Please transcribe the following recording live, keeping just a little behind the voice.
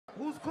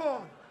Who's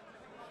calling?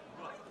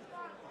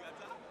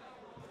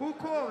 Who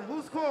calling?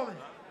 Who's calling?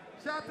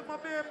 Shout out to my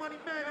man Money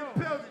Man in the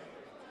building.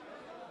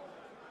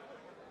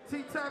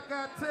 T-Top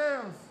got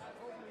tails.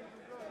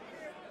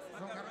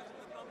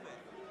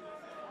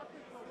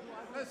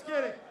 Let's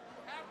get it.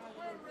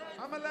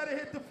 I'm gonna let it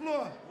hit the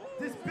floor.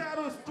 This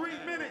battle is 3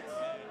 minutes.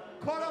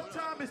 Call-off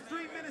time is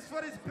 3 minutes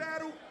for this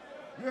battle.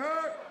 You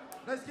heard?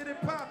 Let's get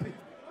it popping.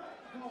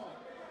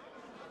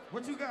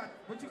 What you got?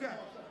 What you got?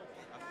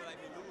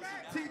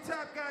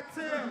 T-Top got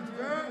tails,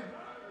 you heard?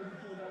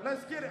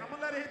 Let's get it. I'm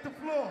gonna let it hit the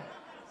floor.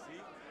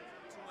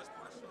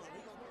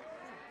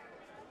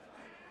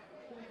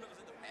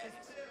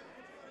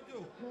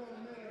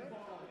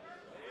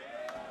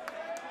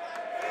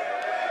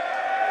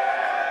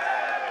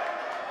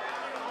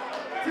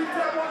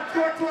 T-Top on the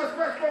court to us,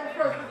 first phone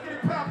first. Let's get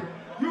it popping.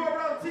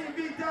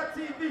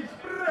 Urltv.tv.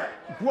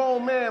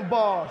 Grown man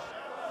bars.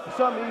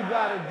 Something you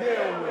gotta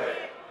deal with.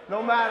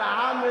 No matter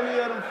how many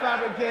of them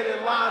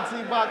fabricated lines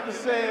he about to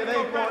say, it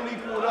ain't gonna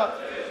equal up.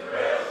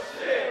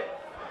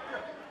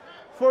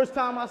 First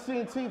time I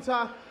seen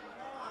T-Top,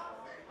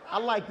 I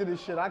liked this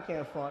shit, I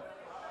can't front.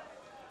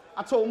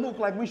 I told Mook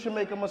like we should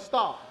make him a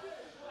star.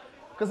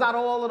 Cause out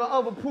of all of the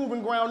other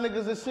proving ground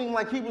niggas, it seemed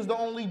like he was the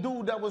only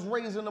dude that was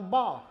raising the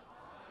bar.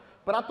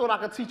 But I thought I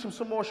could teach him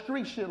some more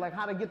street shit, like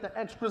how to get the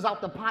extras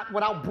out the pot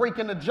without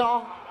breaking the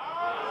jar.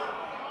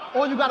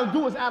 All you gotta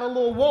do is add a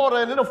little water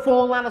and it'll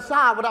fall on the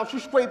side without you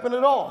scraping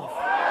it off.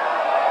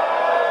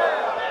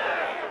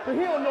 But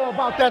he don't know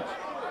about that.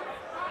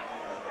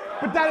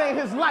 But that ain't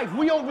his life.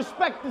 We don't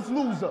respect this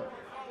loser.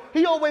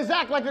 He always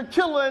act like a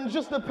killer and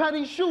just a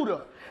petty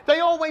shooter.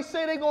 They always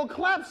say they gonna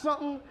clap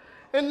something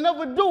and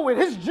never do it.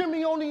 His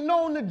Jimmy only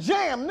known to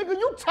jam. Nigga,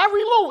 you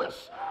Terry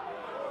Lewis.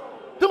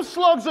 Them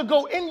slugs will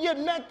go in your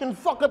neck and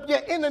fuck up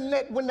your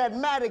internet when that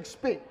Matic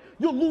spit.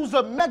 You'll lose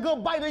a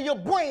megabyte of your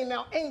brain.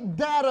 Now, ain't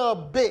that a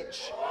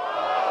bitch?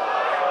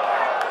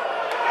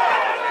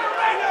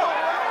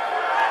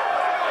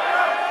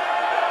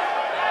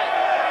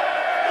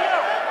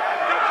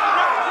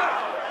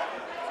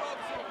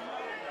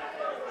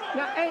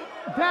 Now, ain't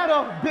that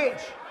a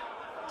bitch?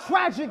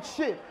 Tragic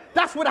shit.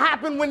 That's what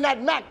happened when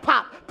that Mac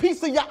pop.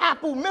 Piece of your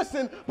apple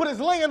missing, but it's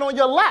laying on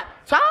your lap,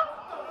 child.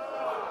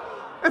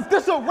 If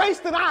this a race,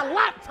 then I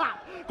laptop.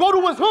 Go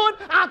to his hood,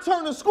 I'll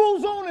turn the school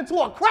zone into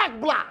a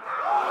crack block.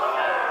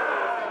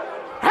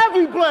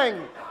 Heavy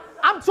bling.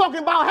 I'm talking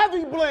about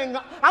heavy bling.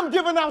 I'm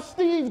giving out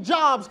Steve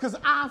Jobs because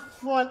I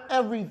front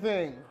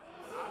everything.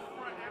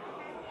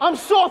 I'm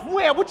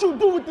software. What you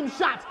do with them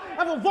shots?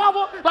 A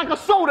revolver like a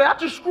soda. I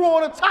just screw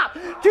on the top.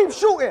 Keep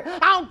shooting.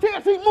 I don't care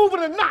if he moving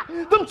or not.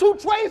 Them 2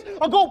 trays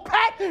will go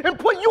pack and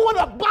put you in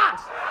a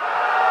box.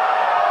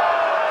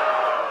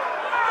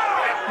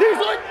 These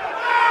are...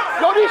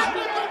 Yo, these...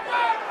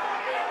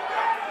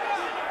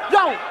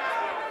 Yo.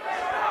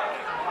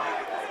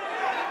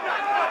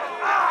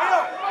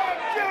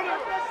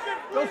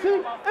 Yo,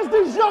 see? It's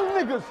these young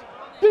niggas.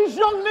 These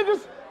young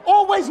niggas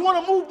always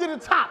want to move to the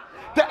top.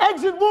 The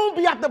exit room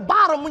be at the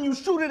bottom when you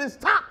shoot at his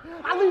top.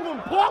 I leave him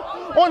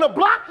parked on the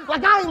block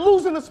like I ain't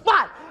losing the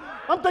spot.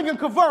 I'm thinking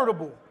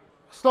convertible.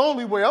 It's the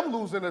only way I'm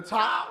losing the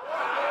top.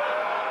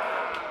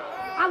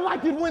 I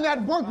like it when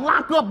that work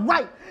lock up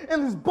right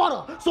and it's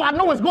butter, so I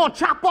know it's gonna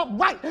chop up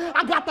right.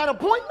 I got that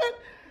appointment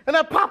and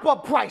that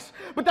pop-up price,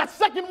 but that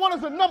second one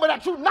is a number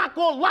that you not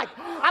gonna like.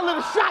 I live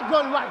a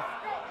shotgun life.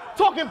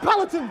 Talking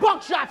pellets and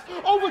buckshots,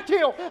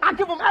 overkill. I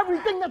give them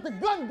everything that the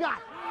gun got.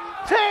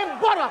 Tan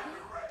butter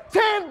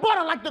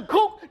like the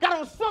coke got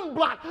on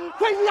sunblock.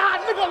 Crazy how a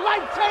nigga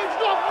life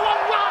changed off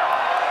one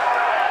ride.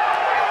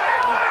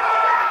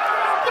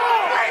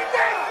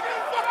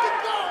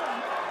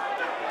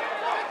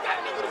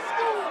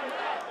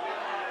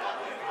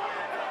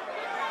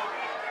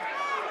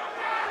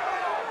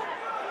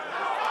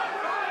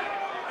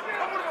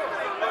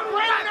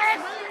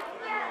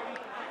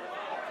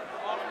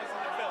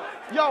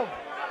 Yo.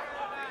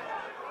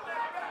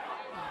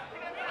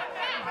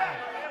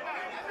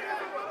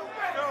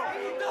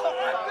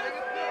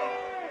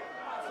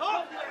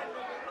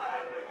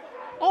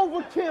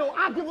 Overkill,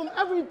 I give him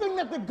everything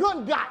that the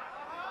gun got.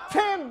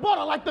 Tan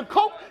butter like the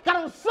coke got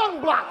on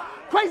sunblock.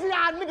 Crazy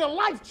how a nigga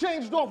life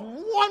changed off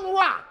one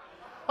rock.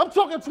 I'm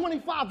talking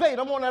 25/8,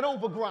 I'm on that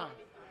overgrind.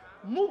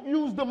 Mook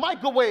used the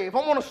microwave,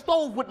 I'm on a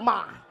stove with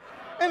mine.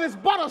 And it's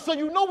butter, so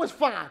you know it's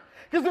fine.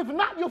 Because if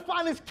not, you'll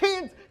find his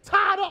kids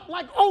tied up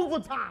like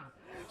overtime.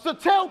 So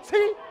tell T,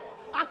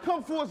 I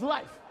come for his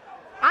life.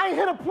 I ain't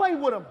here to play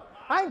with him.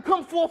 I ain't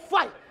come for a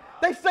fight.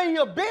 They say he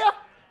a bear?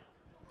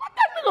 Let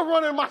that nigga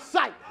run in my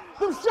sight.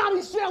 Them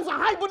shotty shells will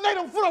hibernate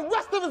him for the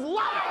rest of his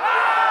life.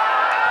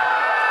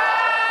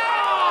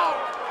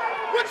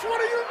 Which one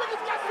of you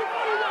niggas got some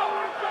money y'all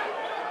want to pay?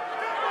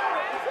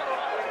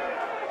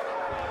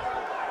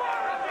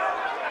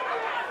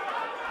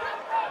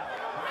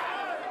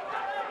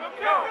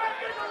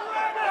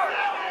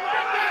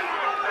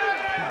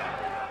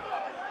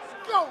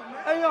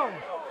 Hey,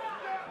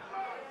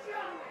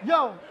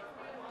 yo,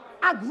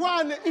 I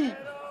grind to eat.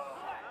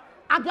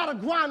 I gotta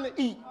grind to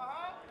eat.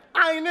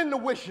 I ain't into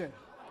wishing.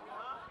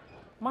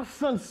 My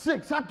son's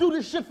 6. I do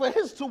this shit for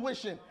his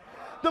tuition.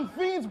 Them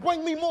fiends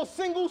bring me more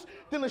singles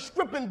than a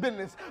stripping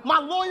business. My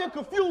lawyer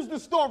confused the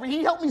story.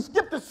 He helped me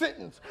skip the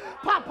sentence.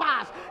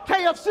 Popeyes,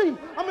 KFC,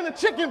 I'm in the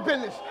chicken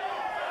business.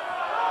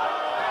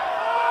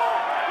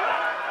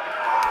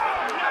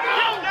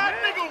 Get that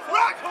nigga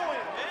wrecked!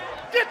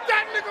 Get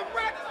that nigga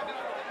wrecked!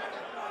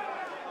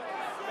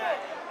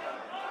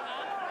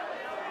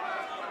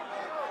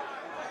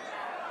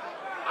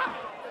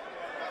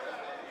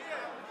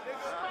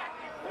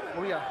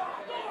 What we got?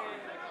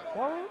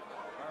 What?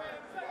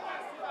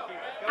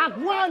 I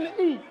grind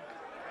to eat.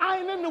 I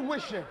ain't into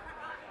wishing.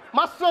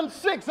 My son's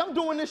 6. I'm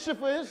doing this shit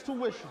for his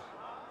tuition.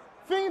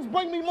 Fiends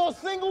bring me more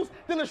singles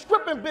than a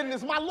stripping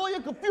business. My lawyer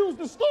confused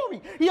the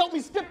story. He helped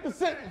me skip the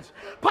sentence.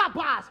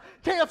 Popeyes,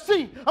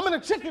 KFC, I'm in the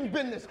chicken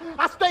business.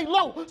 I stay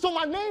low so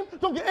my name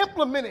don't get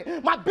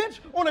implemented. My bitch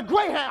on a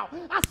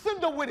Greyhound, I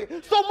send her with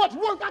it. So much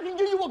work I can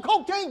give you a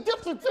cocaine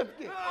gift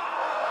certificate.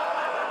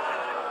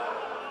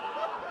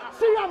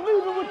 See, I'm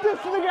leaving with this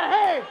nigga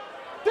head.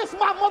 This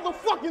my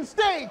motherfucking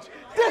stage.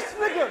 This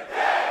nigga.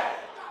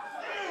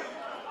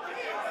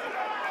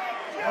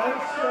 Oh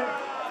shit.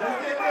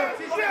 Let's get there.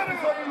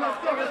 Let's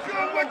go. Let's go.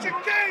 What you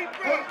came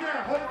from? Hold it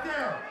down. Hold it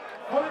down.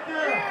 Hold it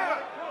down.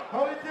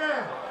 Hold it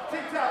down.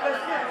 TikTok,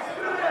 let's get it.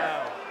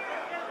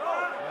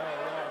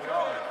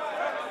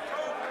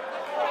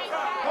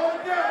 Hold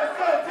it down. Let's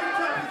go.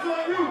 TikTok is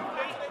on you.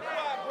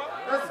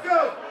 Let's go.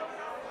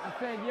 I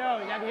said, yo,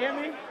 y'all can hear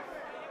me?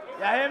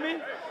 Y'all hear me?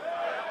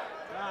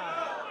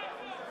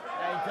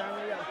 Hey, turn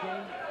me up,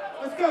 King.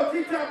 Let's go.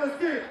 TikTok, let's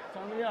get it.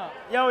 Turn me up.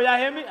 Yo, y'all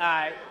hear me? All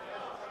right.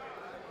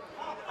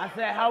 I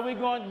said, how we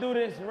gonna do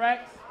this,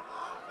 Rex?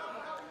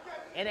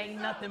 It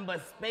ain't nothing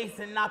but space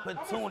and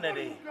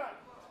opportunity.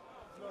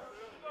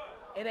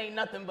 It ain't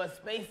nothing but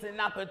space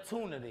and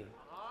opportunity.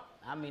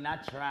 I mean, I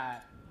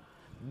tried,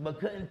 but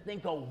couldn't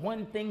think of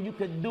one thing you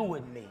could do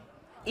with me.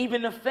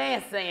 Even the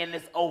fans saying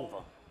it's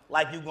over,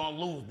 like you gonna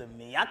lose to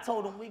me. I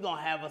told them we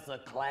gonna have us a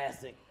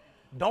classic.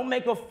 Don't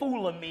make a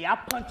fool of me. I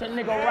punch a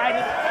nigga right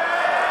in.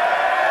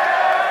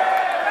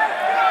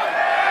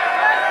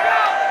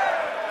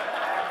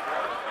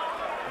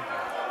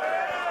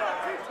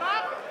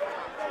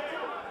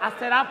 I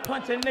said I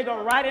punch a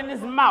nigga right in his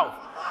mouth.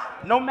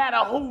 No matter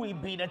who we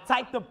be, the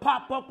type to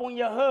pop up on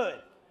your hood.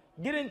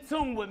 Get in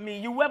tune with me.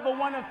 You ever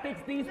wanna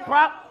fix these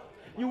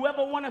You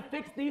ever wanna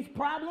fix these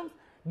problems?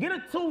 Get a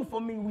tool for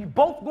me. We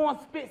both gonna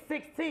spit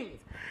 16s.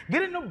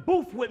 Get in the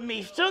booth with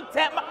me. Should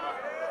tap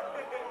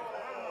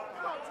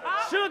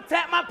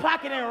my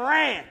pocket and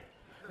ran.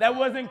 That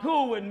wasn't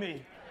cool with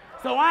me.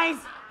 So I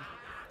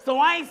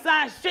ain't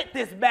signed shit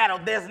this battle.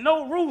 There's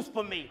no rules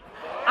for me.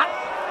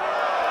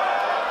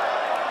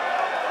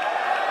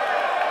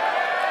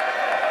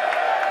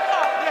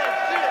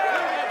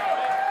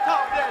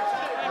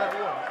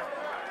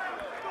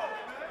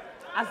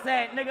 I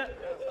said, nigga,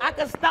 I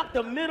could stop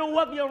the middle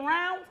of your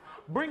round,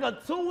 bring a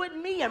 2 with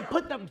me, and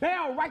put the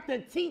barrel right to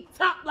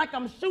T-top like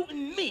I'm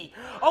shooting me.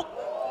 Oh.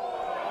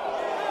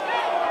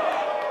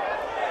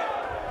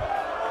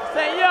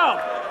 Say, yo.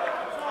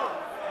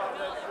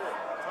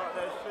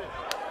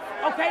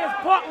 Okay, it's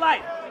part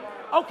life.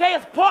 Okay,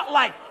 it's part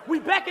life. We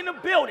back in the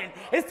building.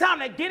 It's time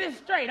to get it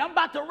straight. I'm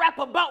about to rap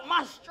about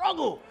my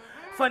struggle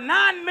for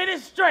 9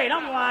 minutes straight.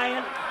 I'm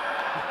lying.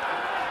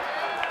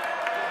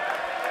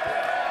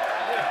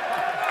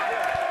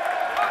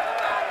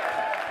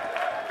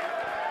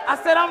 I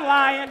said, I'm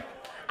lying.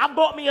 I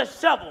bought me a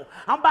shovel.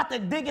 I'm about to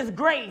dig his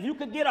grave. You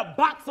could get a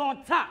box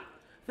on top.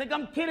 Think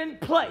I'm kidding?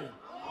 Play.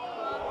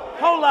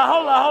 Hold up.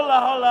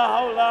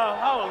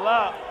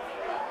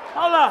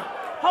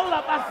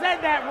 I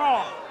said that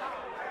wrong.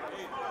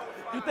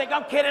 You think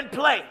I'm kidding?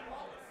 Play.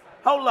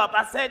 Hold up.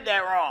 I said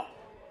that wrong.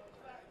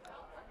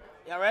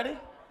 Y'all ready?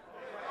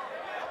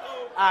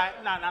 All right.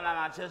 No.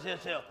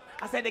 Chill.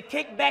 I said the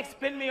kickback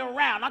spin me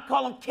around. I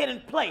call him kid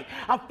and play.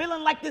 I'm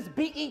feeling like this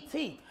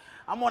BET.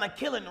 I'm on a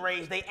killing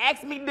rage. They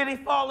asked me, did he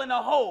fall in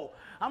a hole?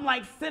 I'm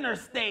like center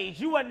stage.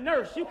 You a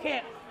nurse. You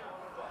can't.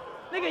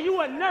 Nigga, you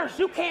a nurse.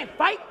 You can't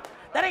fight.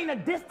 That ain't a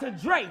diss to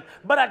Dre.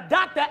 But a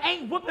doctor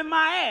ain't whooping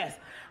my ass.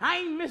 I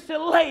ain't Miss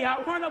Chalet.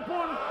 I run up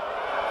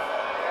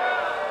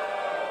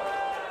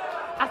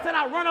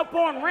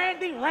on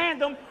Randy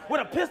random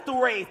with a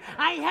pistol raise.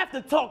 I ain't have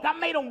to talk. I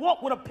made him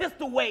walk with a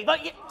pistol wave.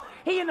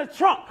 He in the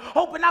trunk,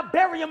 hoping I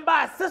bury him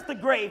by his sister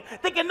grave.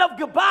 Thinking of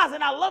goodbyes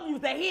and I love you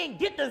that he ain't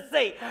get to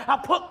say. I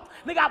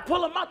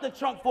pull him out the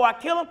trunk before I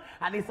kill him.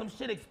 I need some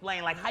shit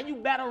explained, like how you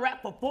battle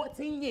rap for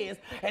 14 years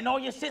and all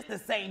your shit's the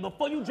same.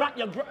 Before you drop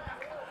your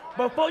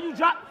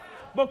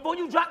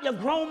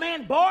grown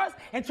man bars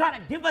and try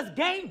to give us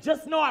game,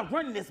 just know I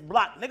run this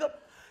block, nigga.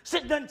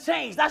 Shit done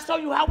changed. I show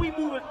you how we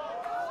moving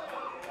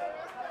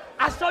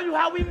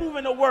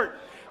to work.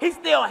 He's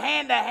still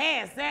hand to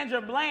hand,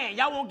 Sandra Bland.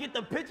 Y'all won't get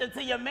the picture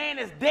till your man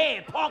is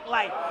dead. Park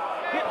life.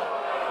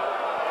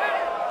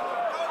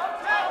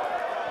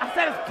 I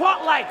said it's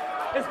park life.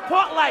 It's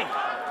park life.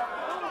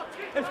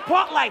 It's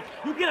park life.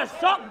 You get a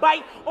shark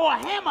bite or a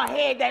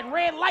hammerhead, that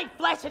red light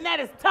flashing at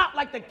his top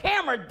like the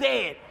camera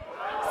dead.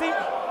 See?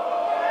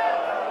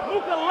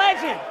 Mooka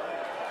legend.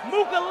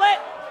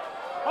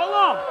 Hold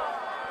on.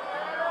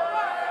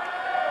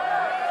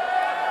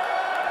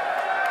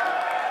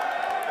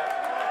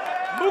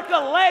 Mooka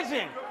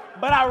legend,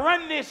 but I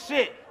run this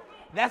shit.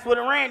 That's what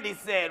Randy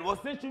said. Well,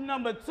 since you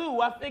number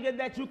 2, I figured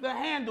that you could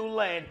handle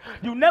lead.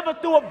 You never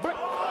threw a brick.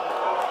 Come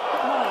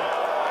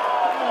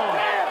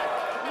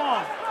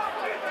on.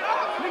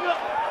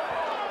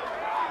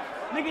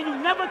 Nigga, you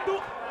never threw.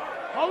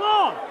 Hold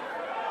on.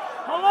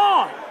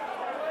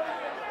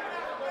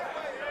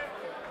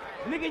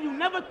 Nigga, you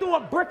never threw a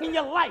brick in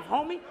your life,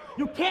 homie.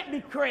 You can't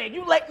be Craig.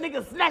 You let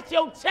niggas snatch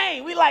your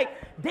chain. We like,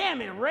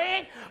 damn it,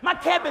 Red. My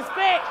cap is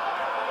fed.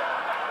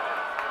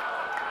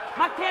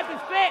 My camp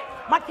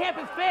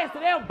is fed, so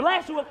they'll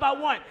blast you if I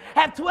want.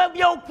 Have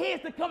 12-year-old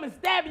kids to come and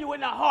stab you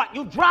in the heart.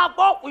 You drive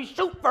off, we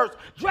shoot first.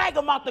 Drag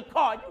them out the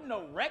car. You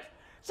know, Rex.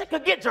 Shit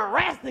could get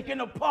Jurassic in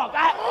the park.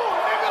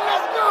 Nigga,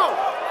 let's go.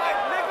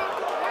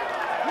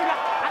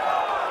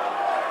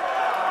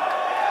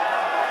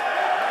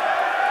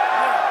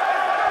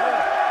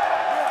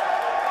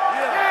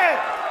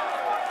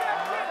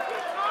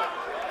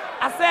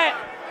 I said,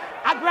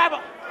 I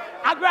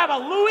grab a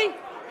Louis.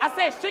 I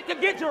said, shit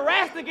could get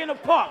Jurassic in the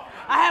park.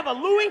 I have a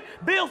Louis,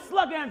 Bill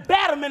Slugger, and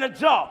bat him in the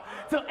jaw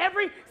till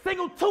every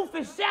single tooth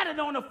is shattered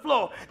on the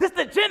floor. This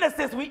the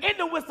genesis. We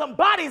end up with some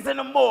bodies in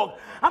the morgue.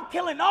 I'm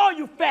killing all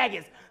you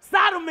faggots.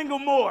 Sodom and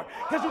Gomorrah.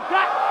 Because you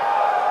got...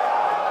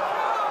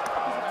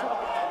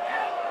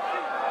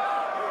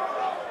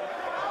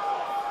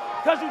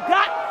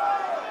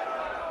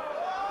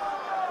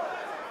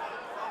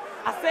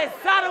 I said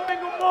Sodom and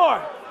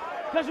Gomorrah.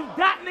 Because you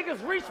dot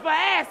niggas reach for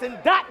ass and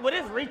dot with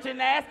his reaching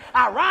ass.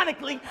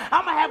 Ironically,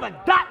 I'm going to have a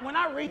dot when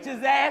I reach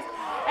his ass.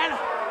 And,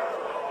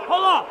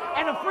 hold on,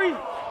 and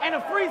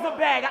a freezer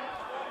bag.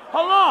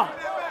 Hold on.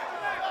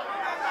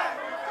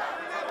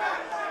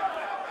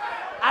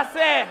 I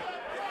said,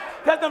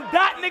 because them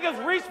dot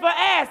niggas reach for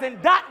ass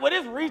and dot with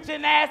his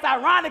reaching ass.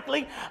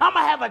 Ironically, I'm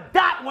going to have a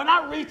dot when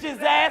I reach his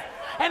ass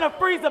and a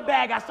freezer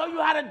bag. I show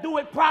you how to do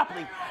it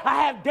properly. I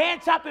have Dan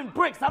chopping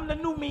bricks. I'm the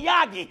new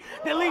Miyagi.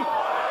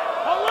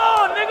 Hold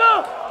on,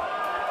 nigga.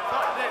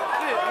 Talk that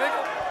shit,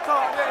 nigga.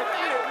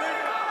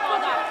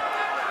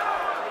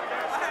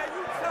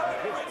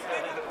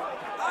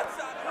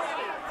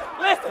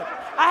 Listen,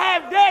 I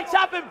have Dan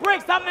chopping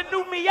bricks. I'm the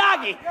new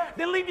Miyagi.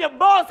 Then leave your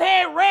boss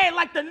head red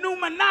like the new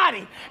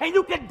Minotti. And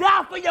you can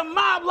die for your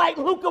mom like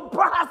Luca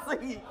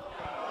Brasi.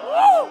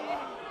 Woo!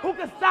 Who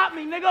can stop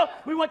me, nigga?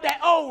 We want that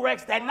old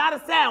Rex, that not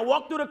a sound.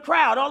 Walk through the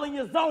crowd, all in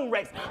your zone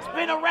Rex.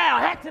 Spin around,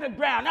 hat to the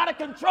ground, not a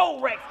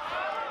control Rex.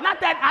 Not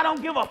that I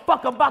don't give a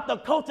fuck about the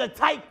culture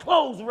tight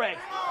clothes Rex.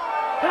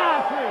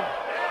 Concrete.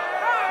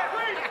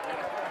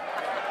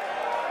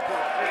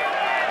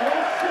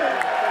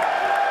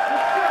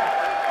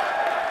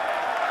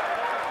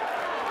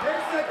 They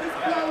said this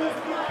battle is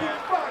gonna be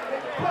fun.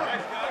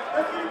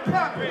 Let's get it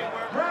poppin'.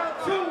 Round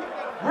 2,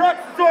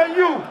 Rex is on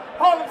you.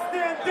 Harlem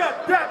stand up.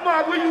 That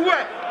mob, where you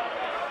at?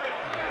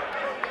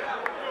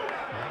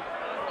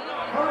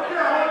 Hold it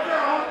down.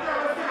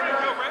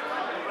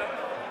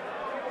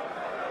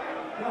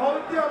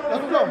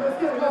 Hold it down.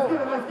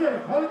 Let's get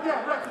it. Hold it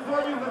down. Rex is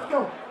on you. Let's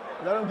go.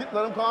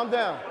 Let him calm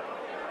down.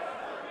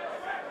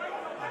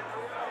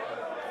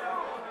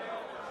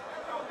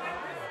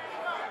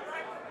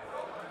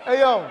 Hey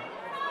yo,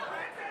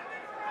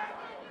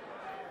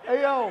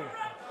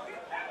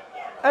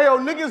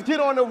 niggas get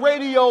on the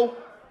radio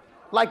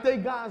like they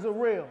guys are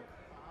real.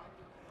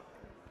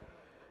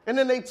 And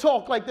then they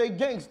talk like they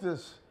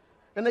gangsters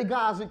and they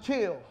guys are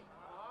kill.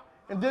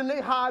 And then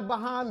they hide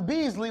behind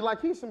Beasley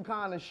like he's some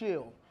kind of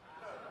shield.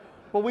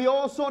 But we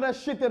all saw that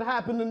shit that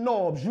happened to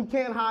Norbs. You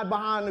can't hide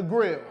behind the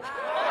grill.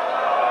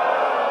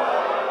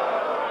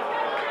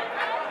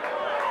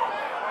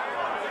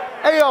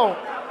 Hey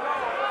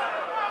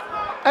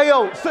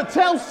yo, so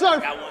tell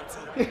Surf.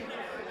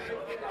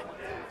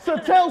 So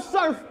tell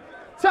Surf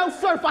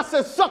I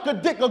said suck a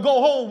dick or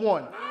go hold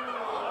one.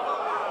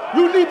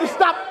 You need to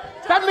stop,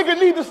 that nigga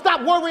need to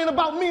stop worrying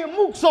about me and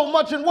Mook so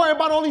much and worry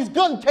about all these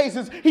gun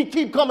cases he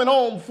keep coming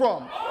home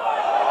from.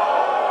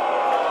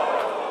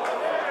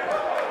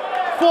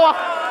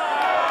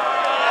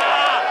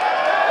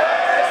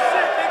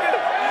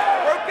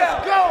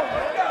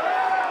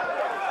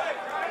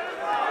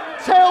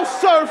 Tell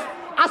Surf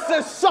I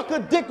said suck a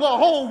dick or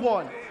hold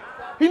one.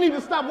 He need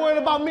to stop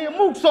worrying about me and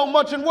Mook so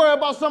much and worry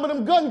about some of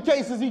them gun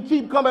cases he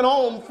keep coming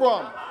home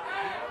from.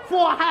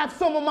 Before I have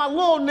some of my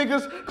little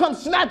niggas come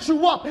snatch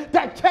you up,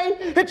 that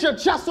K hit your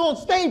chest on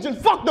stage and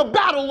fuck the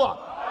battle up.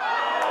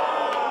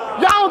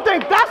 Y'all don't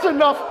think that's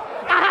enough?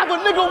 I have a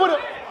nigga with a...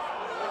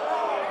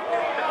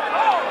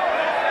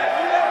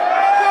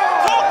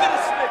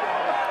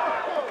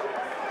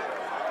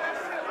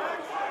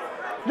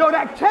 Yo,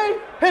 that K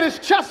hit his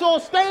chest on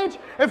stage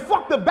and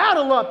fucked the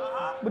battle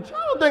up. But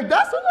y'all don't think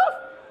that's enough?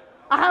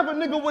 I have a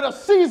nigga with a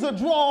Caesar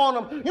draw on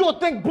him. You'll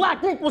think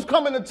black ink was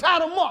coming to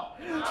tat him up.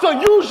 So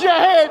use your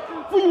head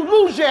before you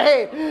lose your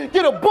head.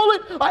 Get a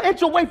bullet an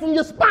inch away from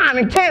your spine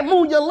and can't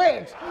move your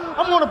legs.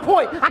 I'm on a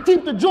point. I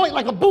keep the joint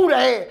like a Buddha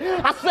head.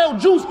 I sell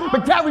juice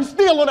but carry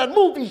steel on that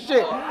movie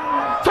shit.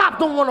 Top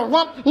don't want to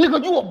rump.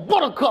 Nigga, you a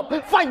buttercup.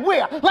 Fight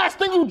where? Last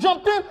thing you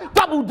jumped in?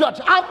 Double Dutch.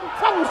 I'm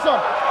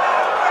troublesome.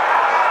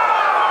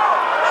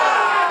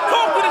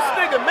 Talk to this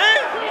nigga,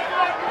 man.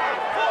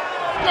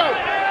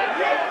 Yo.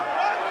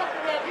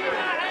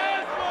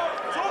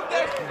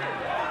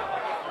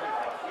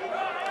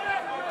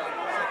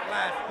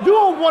 You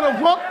don't want to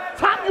rump.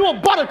 Top, you a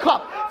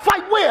buttercup.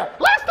 Fight where?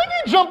 Last thing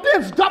he jumped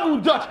in is Double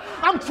Dutch.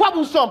 I'm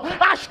troublesome.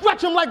 I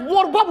stretch him like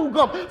water bubble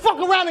gum. Fuck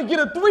around and get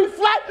a 3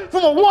 flat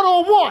from a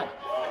 1-on-1.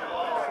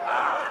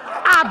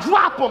 I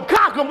drop him,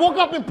 cock him, walk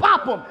up and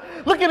pop him.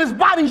 Look at his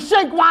body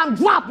shake while I'm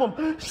drop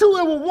him.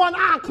 Shooting with one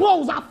eye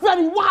closed, I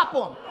Fetty Wap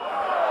him.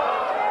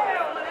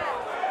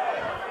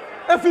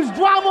 If it's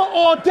drama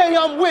all day,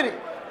 I'm with it.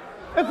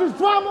 If it's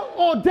drama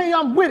all day,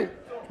 I'm with it.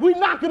 We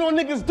knocking on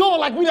niggas' door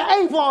like we the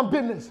Avon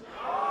business.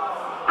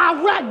 I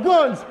rack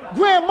guns.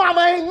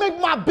 Grandmama ain't make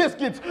my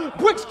biscuits.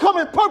 Bricks come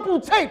in purple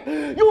tape.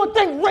 You would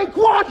think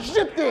Raekwon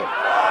shipped it.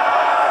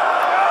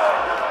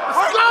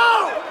 Let's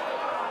go!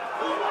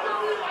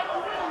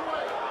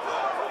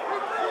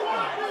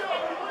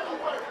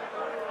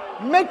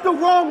 Make the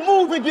wrong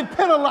move and get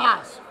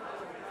penalized.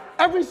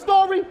 Every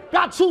story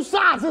got 2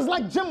 sides. It's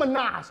like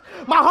Gemini's.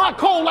 My heart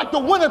cold like the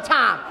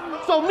wintertime.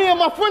 So me and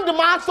my friend of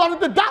mine started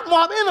the Dot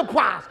Mob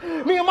Enterprise.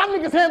 Me and my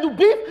niggas handle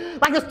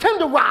beef like it's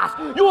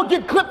tenderized. You will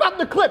get clip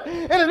after clip,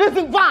 and it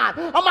isn't Vine.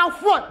 I'm out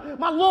front.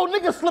 My little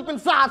nigga slip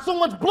inside. So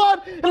much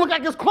blood, it look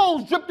like his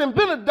clothes dripped in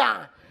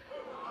Benadine.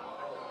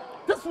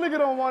 This nigga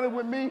don't want it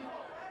with me.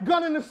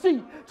 Gun in the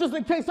seat, just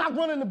in case I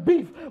run into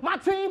beef. My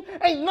team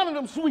ain't none of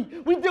them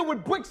sweet. We deal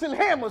with bricks and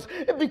hammers.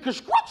 It'd be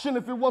construction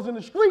if it wasn't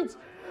the streets.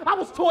 I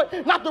was taught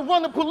not to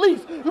run the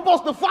police. You're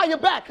supposed to fire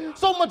back.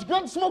 So much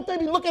gun smoke, they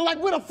be looking like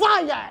where the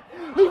fire at.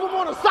 Leave them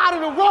on the side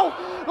of the road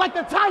like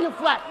the tire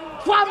flat.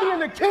 Try me in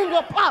the king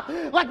of pop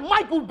like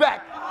Michael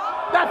back.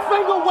 That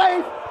finger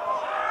wave.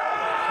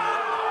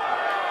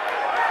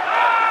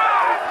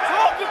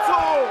 Talking to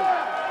him.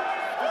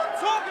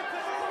 Talking to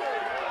him.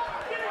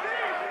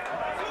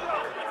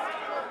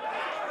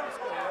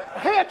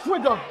 Hair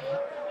trigger.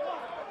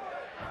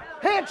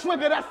 Hair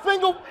trigger,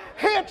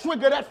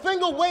 that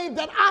finger wave,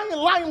 that iron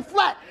lying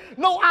flat.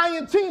 No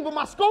iron team, but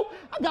my scope,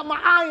 I got my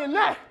eye in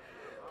that.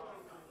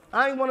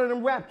 I ain't one of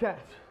them rap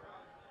cats.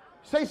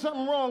 Say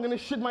something wrong and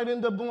this shit might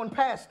end up going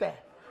past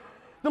that.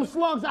 Them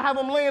slugs, I have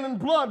them laying in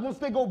blood. Once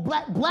they go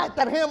black,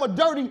 that hammer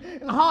dirty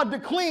and hard to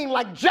clean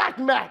like Jack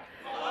Mac.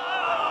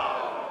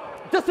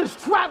 This is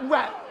trap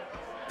rap.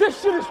 This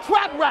shit is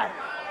trap rap.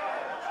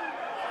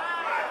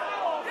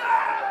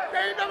 They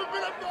ain't never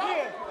been up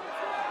there.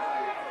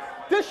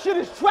 This shit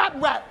is trap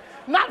rap,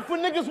 not for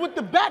niggas with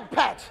the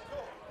backpacks.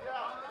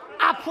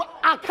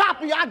 I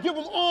copy, I give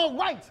them all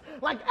rights,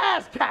 like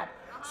ASCAP.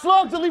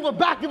 Slugs will leave the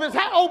back of his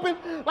hat open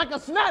like a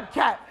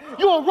snapcat.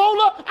 You a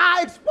roller,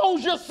 I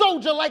expose your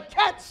soldier like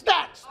cat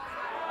stacks.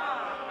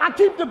 I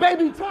keep the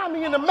baby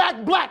Tommy in the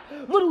Mac Black.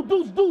 Little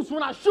deuce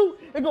when I shoot,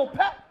 it go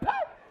pat,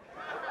 pat.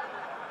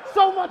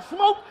 So much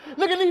smoke,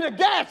 nigga need a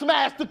gas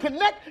mask to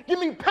connect. Give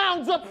me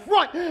pounds up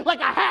front like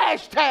a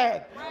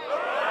hashtag.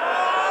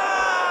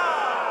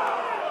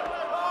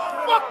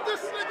 Fuck this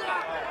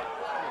nigga.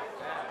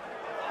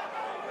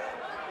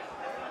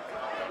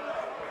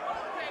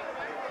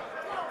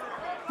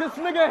 This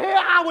nigga here,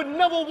 I would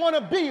never want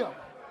to be him.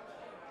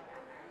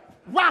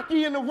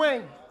 Rocky in the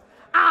ring.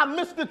 I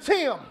Mr.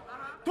 Tim.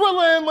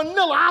 Thriller in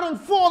Manila. I done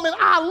form and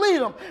I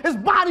lead him. His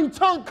body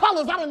turned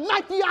colors. I done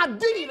Nike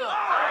ID'd him.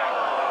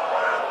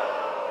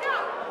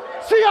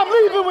 See, I'm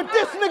leaving with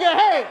this nigga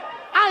head.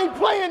 I ain't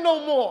playing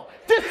no more.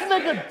 This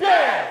nigga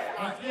dead.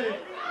 Let's get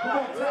it. Come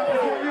on, Top,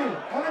 it's on you.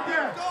 Hold it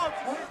down.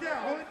 Hold it down.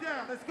 Hold it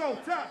down. Let's go,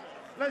 Top.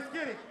 Let's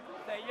get it.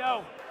 Say,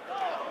 yo.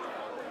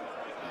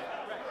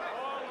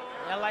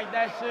 Y'all like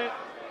that shit?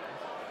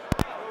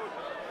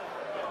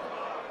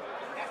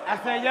 I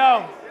said,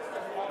 yo.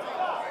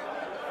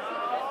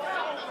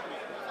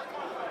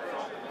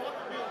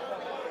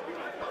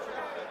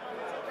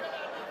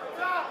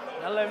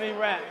 Now let me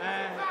rap,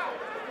 man.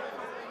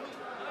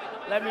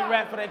 Let me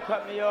rap before they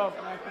cut me off,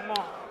 man. Come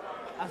on.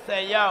 I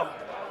said, yo.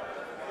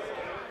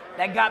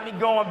 That got me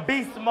going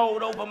beast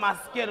mode over my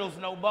Skittles,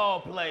 no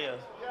ball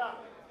players. Yeah.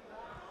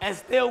 And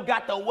still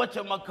got the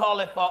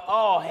whatchamacallit for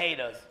all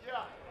haters.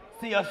 Yeah.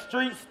 See a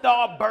street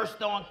star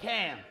burst on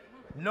cam.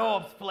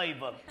 Norb's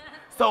flavor.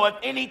 So if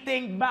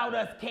anything about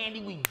us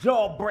candy, we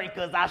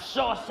jawbreakers. I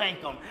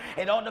Shawshank them.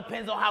 It all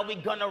depends on how we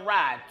gonna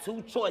ride.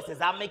 2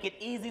 choices. I make it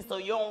easy so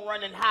you don't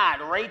run and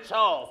hide. Ray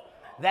Charles.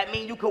 That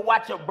mean you could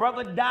watch your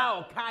brother die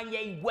or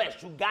Kanye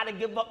West. You gotta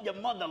give up your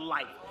mother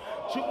life.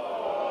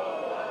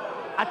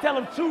 I tell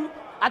him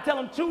I tell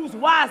them choose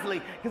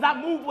wisely, because I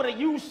move with a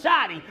used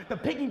shotty, the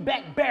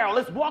piggyback barrel.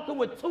 It's walking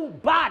with two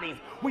bodies.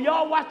 We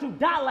all watched you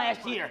die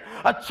last year.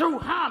 A true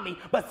homie,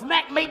 but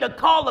Smack made the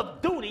Call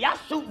of Duty. I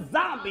shoot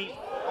zombies.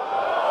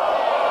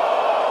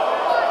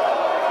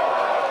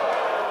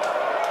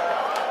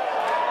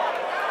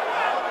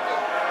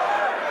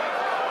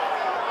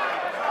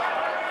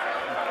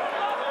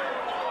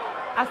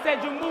 I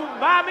said, you move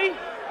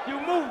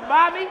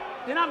by me,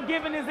 then I'm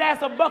giving his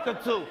ass a buck or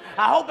two.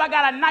 I hope I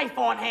got a knife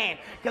on hand,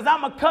 because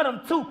I'm going to cut him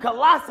too.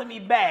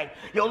 Colostomy bag.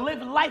 You'll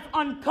live life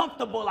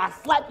uncomfortable. I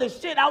slap the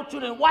shit out you,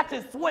 then watch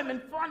it swim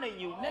in front of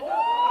you, nigga.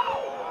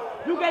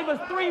 You gave us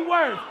 3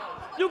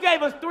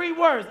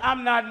 words.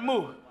 I'm not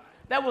moved.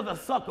 That was a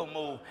sucker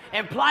move.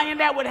 Implying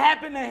that would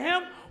happen to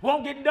him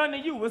won't get done to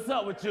you. What's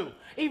up with you?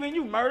 Even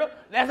you, murder.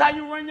 That's how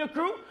you run your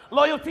crew?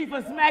 Loyalty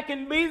for Smack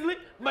and Beasley,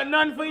 but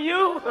none for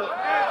you?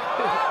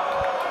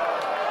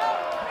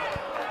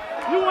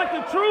 You want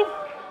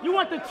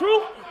the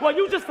truth? Well,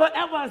 you just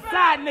forever a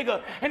side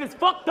nigga. And it's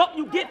fucked up,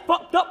 you get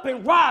fucked up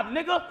and robbed,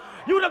 nigga.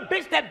 You the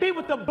bitch that be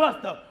with the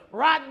buster.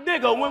 Rod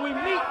nigga, when we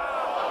meet.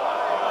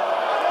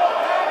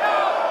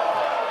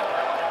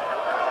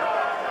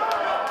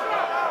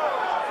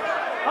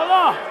 Hold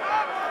on.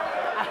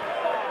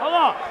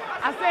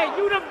 I said,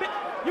 you the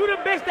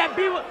bitch that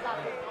be with.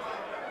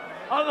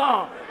 Hold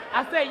on.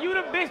 I said, you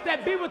the bitch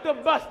that be with the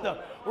buster.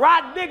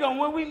 Rod nigga,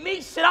 when we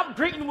meet, shit, I'm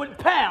greeting with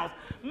pounds.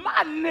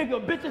 My nigga,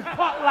 bitches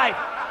park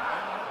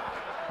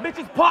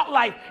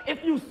life.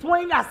 If you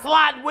swing, I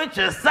slide with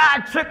you,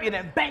 side trip you,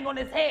 then bang on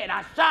his head.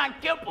 I shine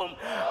kip him,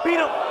 beat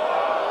him.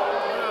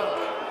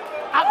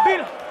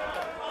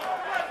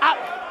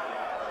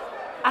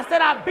 I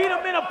said I beat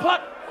him in a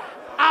putt.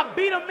 I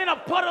beat him in a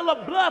puddle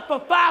of blood for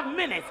 5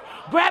 minutes.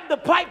 Grab the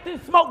pipe, then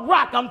smoke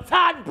rock. I'm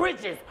Todd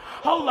Bridges.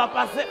 Hold up,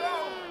 I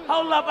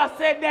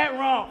said that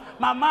wrong.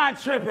 My mind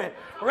tripping.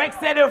 Rex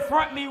said he'll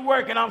front me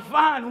work, and I'm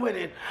fine with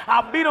it.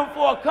 I beat him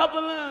for a couple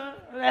of,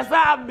 that's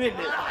how I've been it.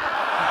 Yeah.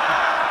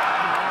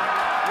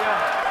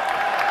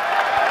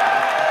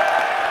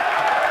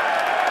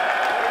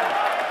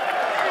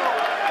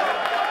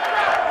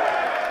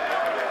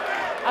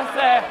 I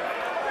said,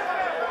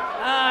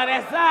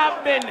 that's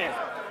our business.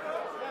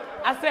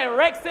 I said,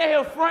 Rex said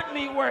he'll front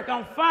me work.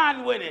 I'm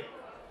fine with it.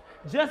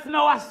 Just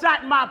know I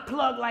shot my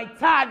plug like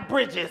Todd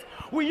Bridges.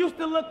 We used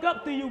to look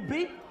up to you,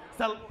 B.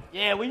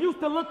 We used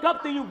to look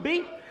up to you,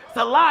 B.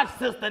 Salage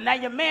sister. Now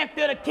your man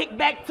feel the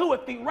kickback too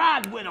if he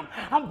ride with him.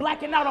 I'm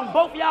blacking out on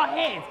both y'all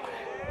heads.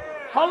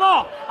 Hold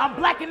on. I'm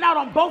blacking out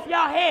on both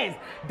y'all heads.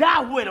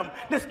 Die with them.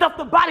 Then stuff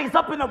the bodies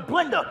up in a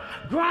blender.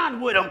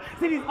 Grind with them.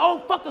 See, these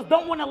old fuckers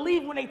don't want to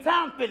leave when they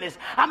time finish.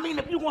 I mean,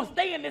 if you want to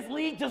stay in this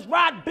league, just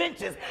ride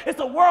benches.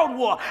 It's a world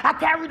war. I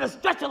carry the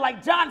stretcher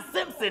like John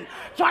Simpson.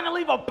 Trying to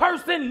leave a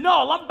person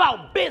null. I'm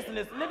about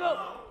business, nigga.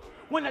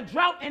 When the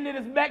drought ended,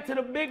 it's back to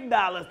the big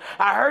dollars.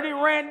 I heard he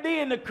ran D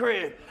in the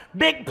crib.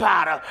 Big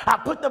powder. I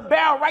put the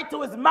barrel right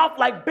to his mouth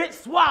like bitch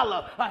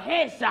swallow. A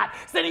headshot.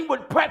 Sitting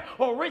with prep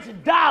or rich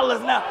dollars.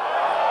 Now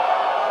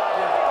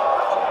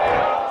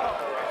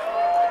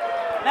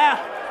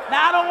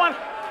I don't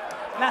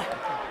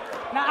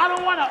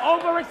want to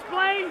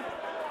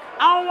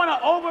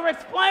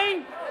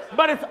over-explain.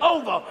 But it's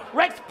over.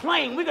 Rex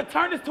playing. We could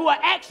turn this to an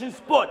action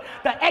sport.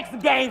 The X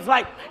Games,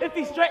 like if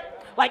he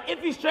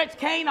stretch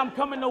Kane, I'm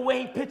coming the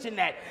way he pitching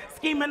that.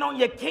 Scheming on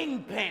your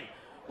kingpin.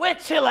 Where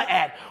Chiller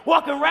at?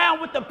 Walking around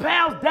with the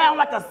pounds down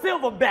like a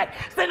silverback.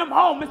 Send him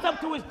home. It's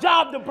up to his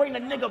job to bring the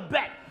nigga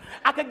back.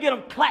 I could get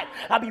him clapped.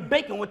 I be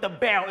baking with the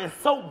barrel. It's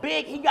so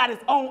big, he got his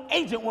own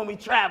agent when we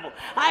travel.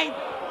 I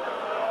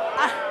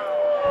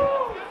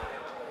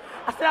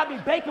said I be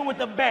baking with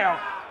the barrel.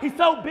 He's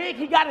so big,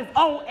 he got his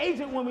own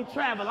agent when we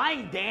travel. I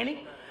ain't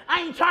Danny.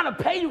 I ain't trying to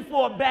pay you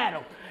for a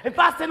battle. If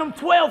I send him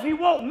 12, he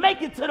won't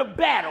make it to the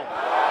battle.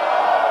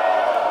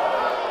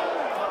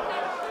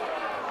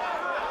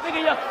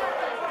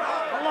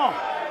 Hold on.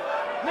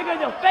 Nigga,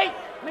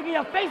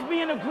 your face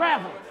be in the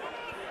gravel.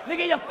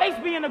 Nigga, your face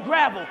be in the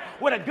gravel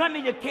with a gun to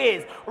your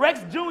kids.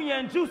 Rex Jr.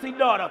 and Juicy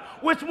daughter.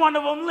 Which one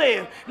of them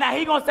live? Now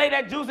he gonna say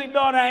that Juicy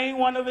daughter ain't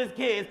one of his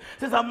kids.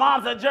 Since her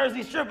mom's a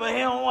Jersey stripper, he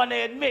don't want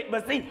to admit.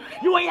 But see,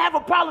 you ain't have a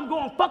problem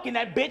going fucking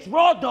that bitch,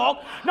 raw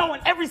dog,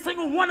 knowing every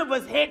single one of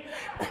us hit.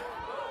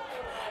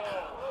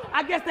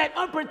 I guess that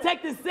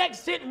unprotected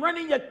sex shit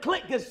running your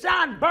clique cause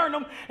Sean burned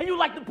them and you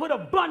like to put a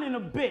bun in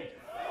a bitch.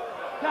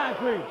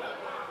 Concrete.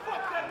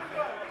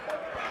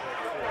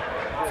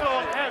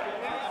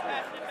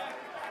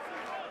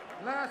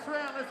 Last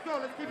round, let's go.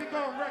 Let's keep it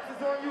going. Rex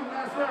is on you.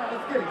 Last round,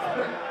 let's get it.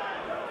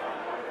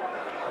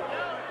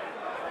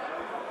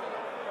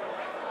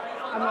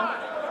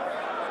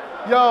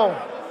 Yo.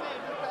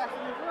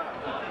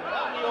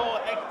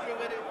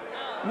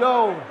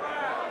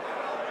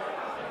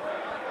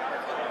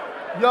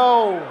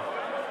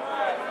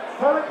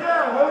 Hold it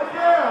down.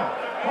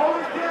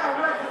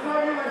 Rex is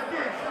on you. Let's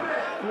get it.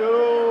 Split. Yo.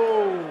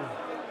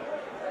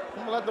 I'm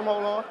gonna let them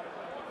hold on.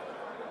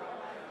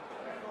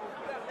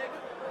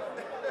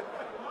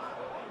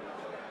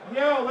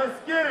 Yo, let's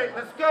get it.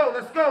 Let's go.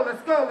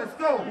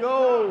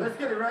 Yo. Let's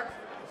get it, Rex.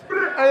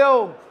 Hey,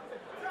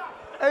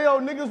 yo,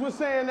 niggas was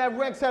saying that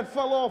Rex had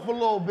fell off a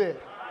little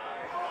bit.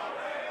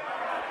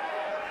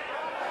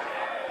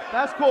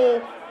 That's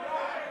cool.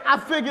 I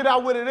figured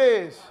out what it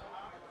is.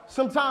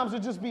 Sometimes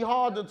it just be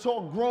hard to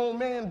talk grown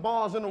man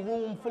bars in a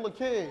room full of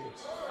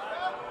kids.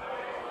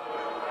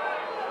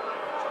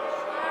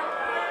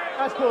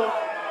 That's cool.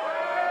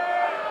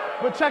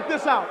 But check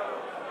this out.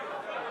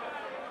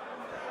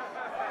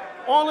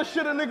 All the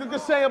shit a nigga could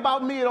say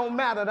about me, it don't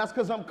matter. That's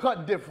because I'm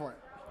cut different.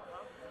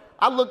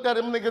 I looked at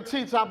him nigga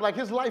T-Top like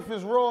his life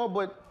is raw,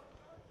 but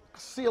I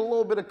see a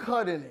little bit of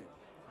cut in it.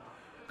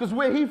 Because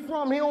where he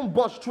from, he don't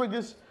bust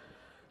triggers.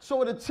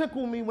 So it'll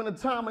tickle me when the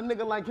time a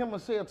nigga like him will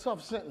say a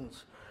tough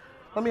sentence.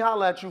 Let me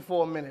holler at you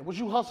for a minute. Was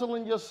you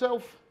hustling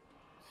yourself?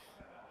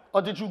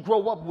 Or did you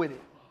grow up with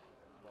it?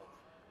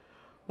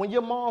 When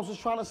your moms was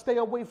trying to stay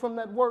away from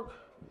that work,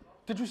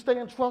 did you stay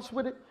in trust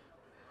with it?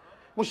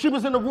 When she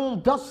was in the room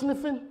dust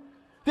sniffing,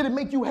 did it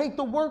make you hate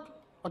the work?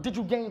 Or did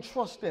you gain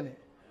trust in it?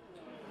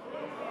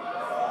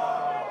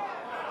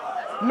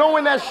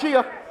 Knowing that she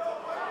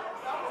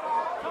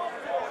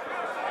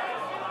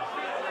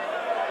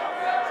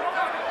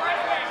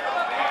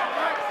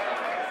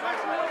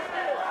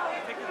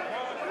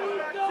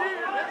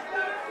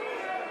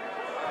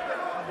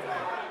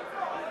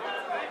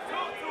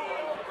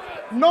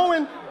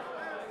knowing,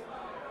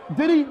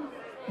 did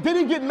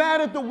he get mad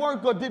at the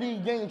work or did he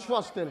gain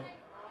trust in it?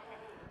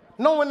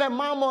 Knowing that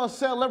mama will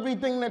sell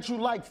everything that you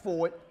like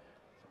for it.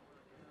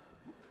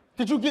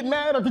 Did you get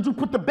mad or did you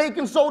put the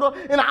baking soda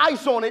and the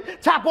ice on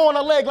it, tap on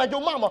her leg like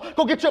your mama,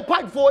 go get your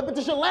pipe for it, but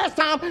this your last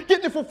time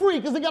getting it for free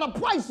because they got a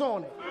price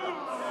on it?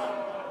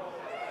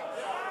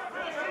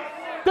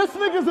 This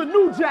nigga's a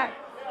new jack.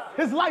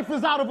 His life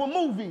is out of a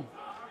movie.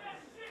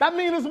 That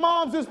means his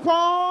mom's his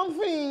prom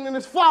fiend and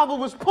his father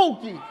was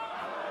Pookie.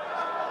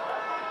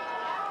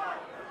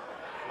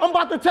 I'm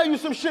about to tell you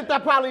some shit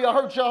that probably will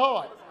hurt your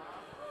heart.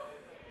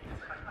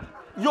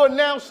 You're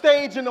now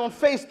staging on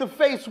face to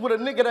face with a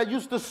nigga that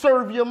used to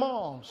serve your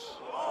moms.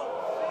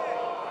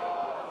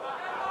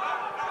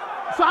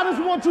 So I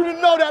just want you to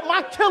know that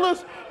my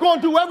killers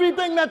gonna do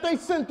everything that they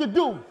sent to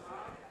do.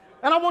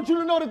 And I want you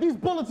to know that these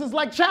bullets is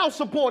like child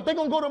support. They're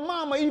gonna go to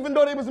mama even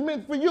though they was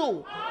meant for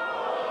you.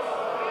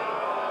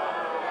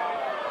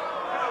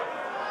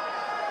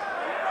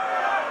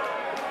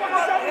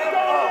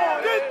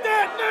 Get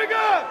that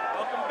nigga!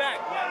 Welcome back.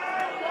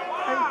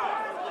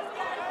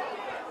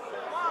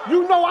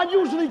 You know I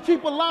usually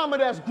keep a llama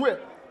that's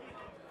gripped.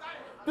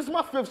 This is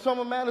my 5th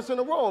Summer Madness in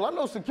a row. I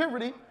know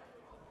security.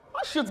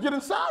 My shit's get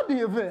inside the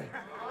event.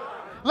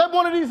 Let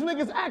one of these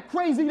niggas act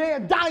crazy, they'll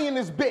die in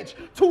this bitch.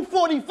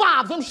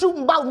 245s, I'm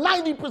shooting about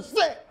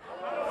 90%.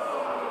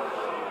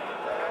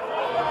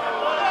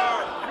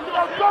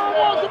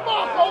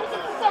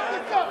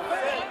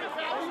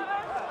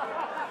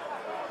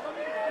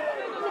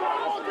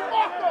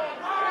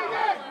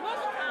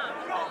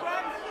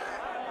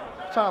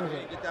 Time's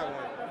in. Get that one.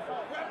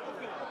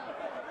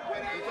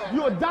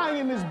 You're dying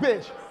in this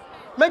bitch.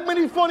 Make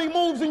many funny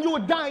moves and you're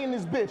dying in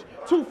this bitch.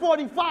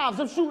 245s,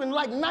 I'm shooting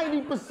like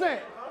 90%.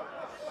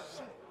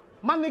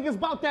 My niggas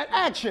about that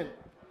action.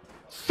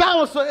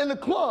 Silencer in the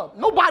club.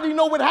 Nobody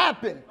know what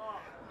happened.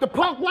 The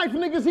Park Life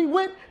niggas he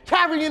with,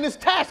 carrying his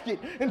casket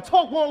and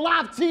talk on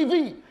live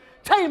TV.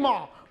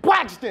 Tamar,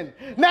 Braxton,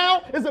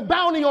 now is a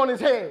bounty on his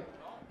head.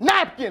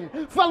 Napkin,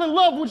 fell in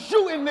love with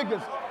shooting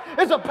niggas.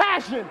 It's a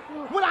passion.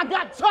 When I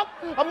got tucked,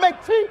 I make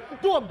T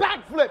do a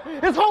backflip.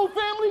 His whole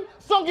family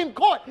sung in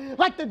court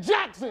like the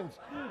Jacksons.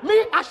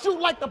 Me, I shoot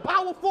like the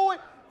power forward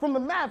from the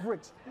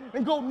Mavericks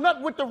and go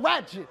nut with the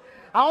ratchet.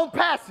 I don't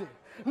pass it.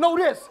 Know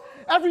this,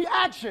 every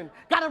action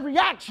got a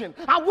reaction.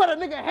 I wet a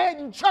nigga head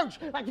in church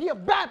like he a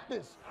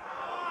Baptist.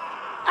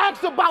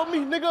 Ask about me,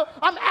 nigga,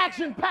 I'm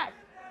action-packed.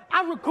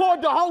 I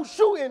record the whole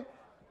shooting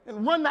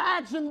and run the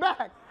action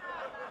back.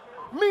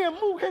 Me and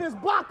Moo hit his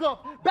block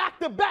up, back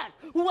to back.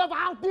 Whoever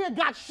out there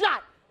got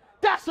shot,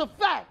 that's a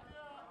fact.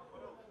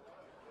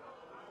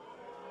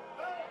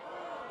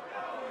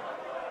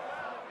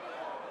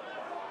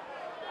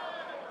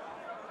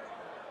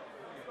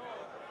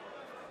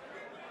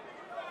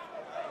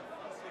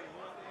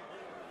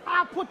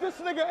 I put this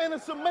nigga in a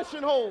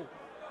submission hold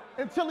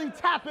until he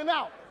tapping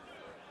out.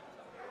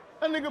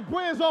 That nigga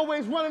Brand's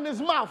always running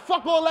his mouth.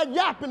 Fuck all that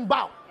yapping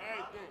about.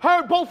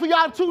 Heard both of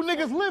y'all 2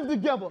 niggas live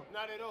together.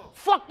 Not at all.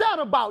 Fuck that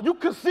about. You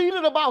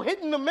conceited about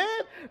hitting the man?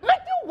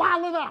 Let you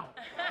wildin' out.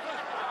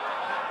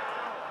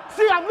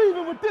 See, I'm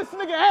leaving with this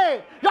nigga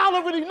head. Y'all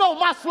already know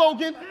my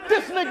slogan.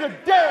 This nigga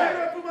Get dead.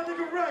 up for my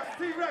nigga Rex.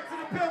 T-Rex in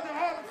the building.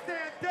 Harlem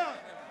stand up.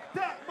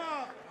 Doc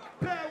Mob.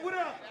 Pat, what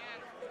up?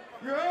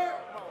 You heard?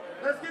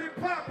 Let's get it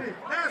popping.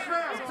 Last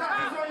round.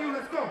 Top is on you.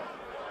 Let's go.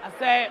 I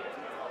said,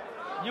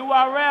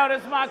 URL,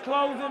 this is my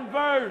closing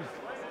verse.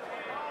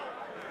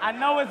 I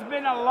know it's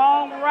been a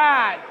long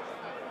ride.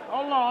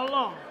 Hold on, hold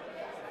on.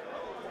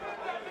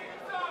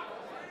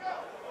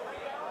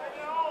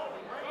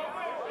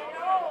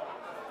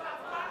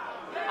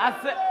 I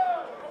said,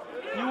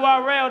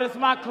 URL, this is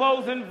my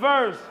closing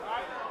verse.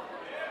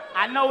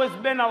 I know it's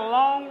been a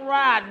long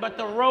ride, but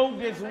the road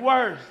gets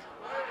worse.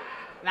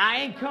 Now, I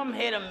ain't come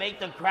here to make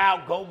the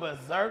crowd go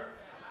berserk.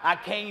 I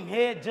came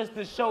here just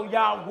to show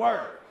y'all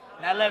work.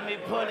 Now, let me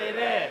put it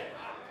in.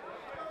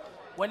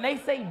 When they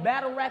say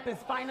battle rap is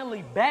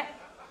finally back,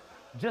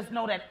 just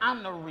know that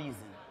I'm the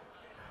reason.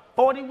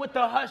 40 with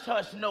the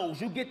hush-hush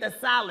nose, you get the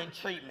silent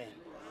treatment.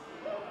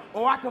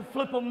 Or I can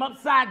flip him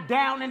upside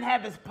down and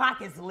have his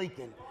pockets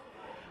leaking.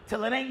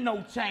 Till it ain't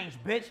no change,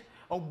 bitch.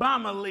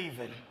 Obama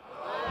leaving.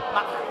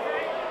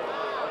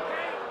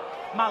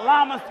 My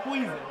llama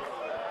squeezing.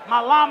 My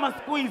llama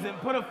squeezing.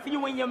 Put a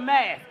few in your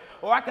mask.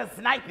 Or I can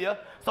snipe you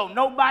so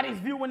nobody's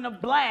viewing the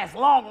blast.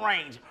 Long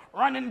range.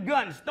 Running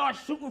gun. Start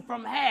shooting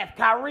from half.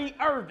 Kyrie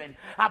Irving.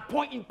 I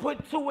point and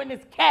put 2 in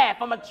his calf.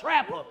 I'm a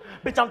trapper.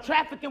 Bitch, I'm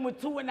trafficking with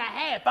 2.5.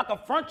 I can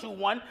front you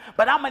one,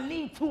 but I'ma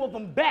need 2 of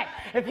them back.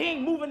 If he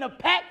ain't moving the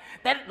pack,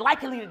 that's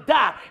likely to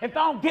die. If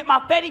I don't get my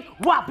fatty,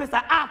 whop, it's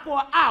an eye for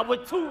an eye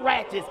with 2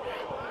 ratchets.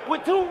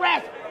 With 2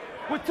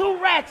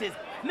 ratchets.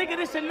 Nigga,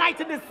 this your night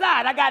to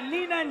decide. I got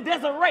Nina and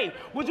Desiree.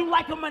 Would you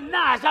like a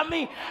menage? I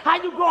mean,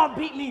 how you gonna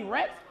beat me,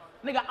 Rex?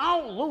 Nigga, I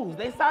don't lose.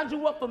 They signed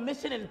you up for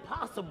Mission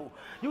Impossible.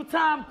 You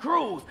Tom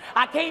Cruise.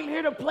 I came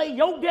here to play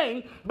your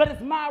game, but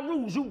it's my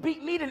rules. You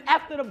beat me, then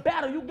after the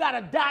battle, you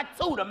gotta die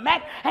too. The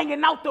Mac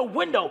hanging out the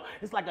window.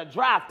 It's like a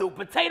drive-through.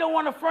 Potato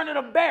on the front of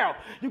the barrel.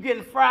 You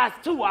getting fries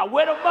too. I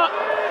wet them up.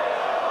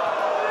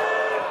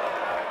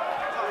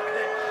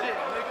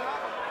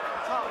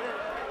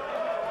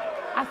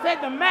 I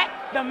said the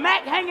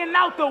Mac hanging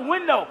out the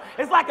window.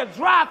 It's like a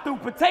drive-through.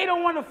 Potato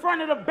on the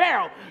front of the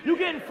barrel. You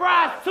getting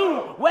fries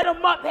too. Wet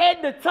them up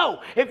head to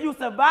toe. If you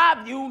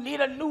survive, you need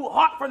a new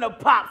heart from the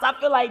Pops. I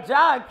feel like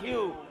John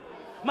Q.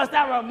 Must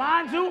I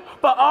remind you,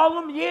 for all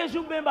them years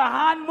you've been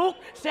behind Mook,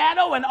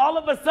 Shadow, and all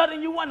of a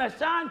sudden you want to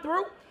shine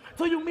through?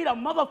 Till you meet a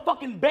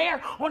motherfucking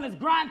bear on his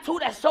grind too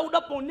that showed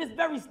up on this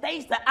very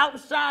stage to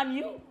outshine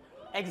you?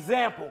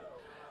 Example,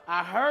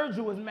 I heard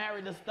you was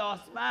married to Star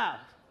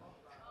Smiles.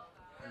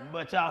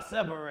 But y'all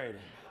separated.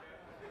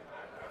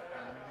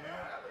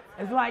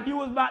 It's like you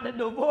was about to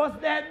divorce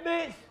that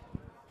bitch,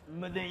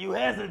 but then you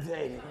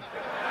hesitated.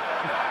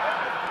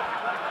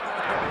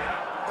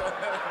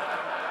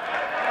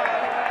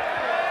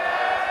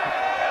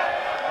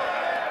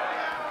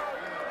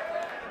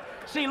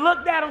 She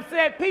looked at him,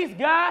 said, "Peace,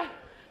 guy."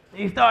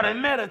 He started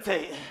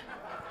meditating.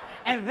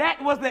 And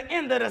that was the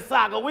end of the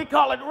saga. We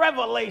call it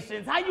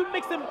Revelations. How you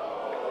mixing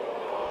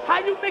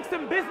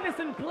business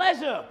and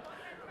pleasure?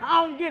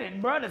 I don't get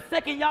it, bro. The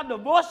second y'all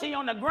divorced, she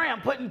on the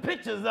gram putting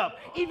pictures up.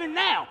 Even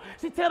now,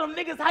 she tell them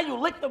niggas how you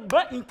lick the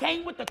butt and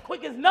came with the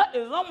quickest nut.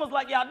 It's almost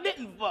like y'all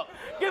didn't fuck.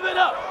 Give it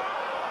up.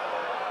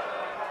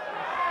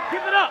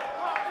 Give it up.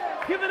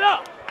 Give it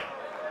up.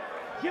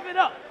 Give it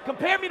up.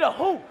 Compare me to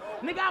who?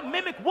 Nigga, I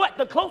mimic what?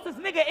 The closest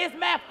nigga is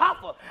Math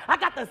Hoffa. I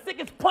got the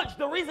sickest punch.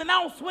 The reason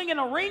I don't swing in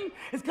a ring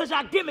is because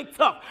y'all gimmick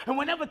tough. And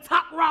whenever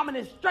top rhyming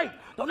is straight,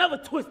 don't ever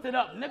twist it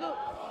up, nigga.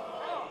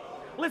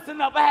 Listen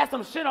up, I had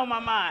some shit on my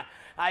mind.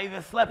 I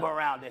even slept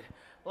around it.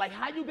 Like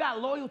how you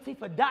got loyalty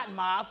for Dot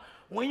Mob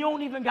when you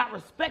don't even got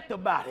respect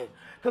about it.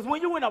 Because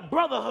when you in a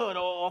brotherhood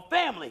or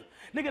family,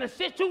 nigga, the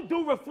shit you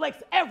do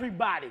reflects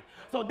everybody.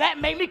 So that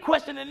made me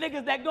question the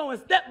niggas that go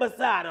and step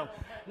beside him.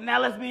 Now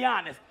let's be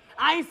honest.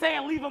 I ain't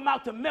saying leave him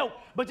out to milk,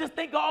 but just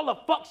think of all the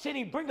fuck shit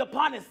he bring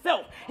upon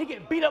himself. He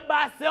get beat up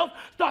by himself,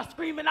 start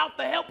screaming out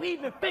for help, he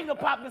even finger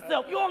pop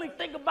himself. You only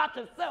think about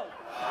yourself.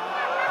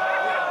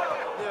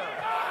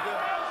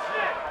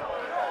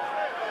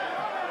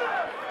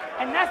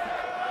 And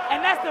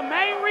that's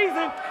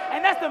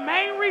the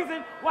main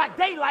reason why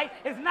Daylight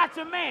is not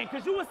your man,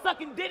 because you was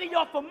sucking Diddy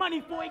off for money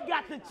before he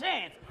got the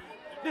chance.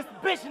 This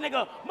bitch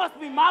nigga must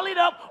be mollied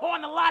up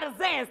on a lot of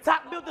Zans.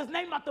 Top built his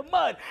name out the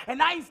mud,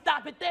 and I ain't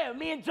stop it there.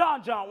 Me and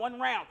John, one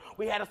round,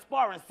 we had a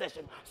sparring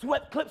session.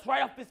 Swept clips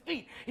right off his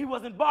feet. He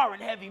wasn't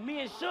barring heavy. Me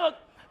and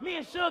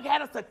Suge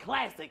had us a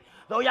classic.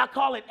 Though y'all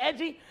call it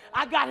edgy,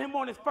 I got him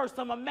on his first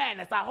Summer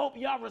Madness. I hope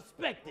y'all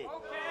respect it.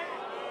 Okay.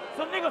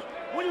 So nigga,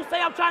 when you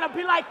say I'm trying to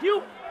be like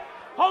you,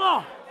 hold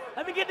on,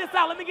 let me get this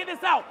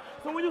out.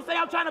 So when you say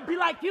I'm trying to be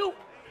like you,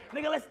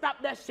 nigga, let's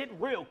stop that shit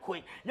real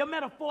quick. Your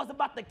metaphors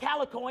about the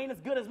calico ain't as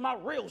good as my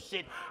real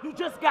shit. You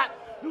just got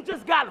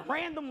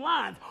random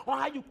lines on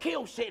how you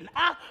kill shit, and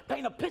I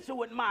paint a picture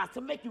with mine to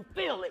make you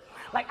feel it.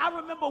 Like I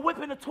remember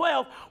whipping a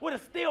 12 with a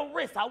steel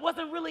wrist. I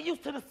wasn't really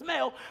used to the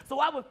smell, so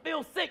I would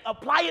feel sick.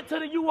 Apply it to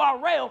the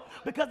URL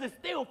because it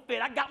still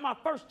fit. I got my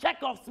first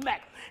check off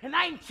smack, and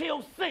I ain't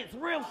chilled since.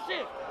 Real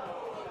shit.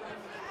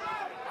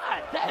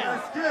 God damn.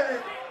 Let's get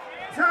it.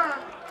 Time.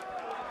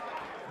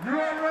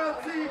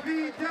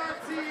 Urltv.tv.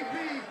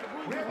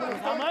 We're about to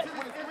go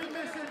to this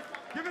intermission.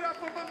 Give it up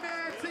for my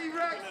man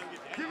T-Rex.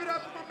 Give it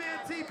up for my man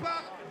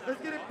T-Pop.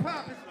 Let's get it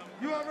poppin'.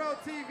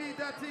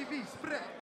 Urltv.tv. Spread.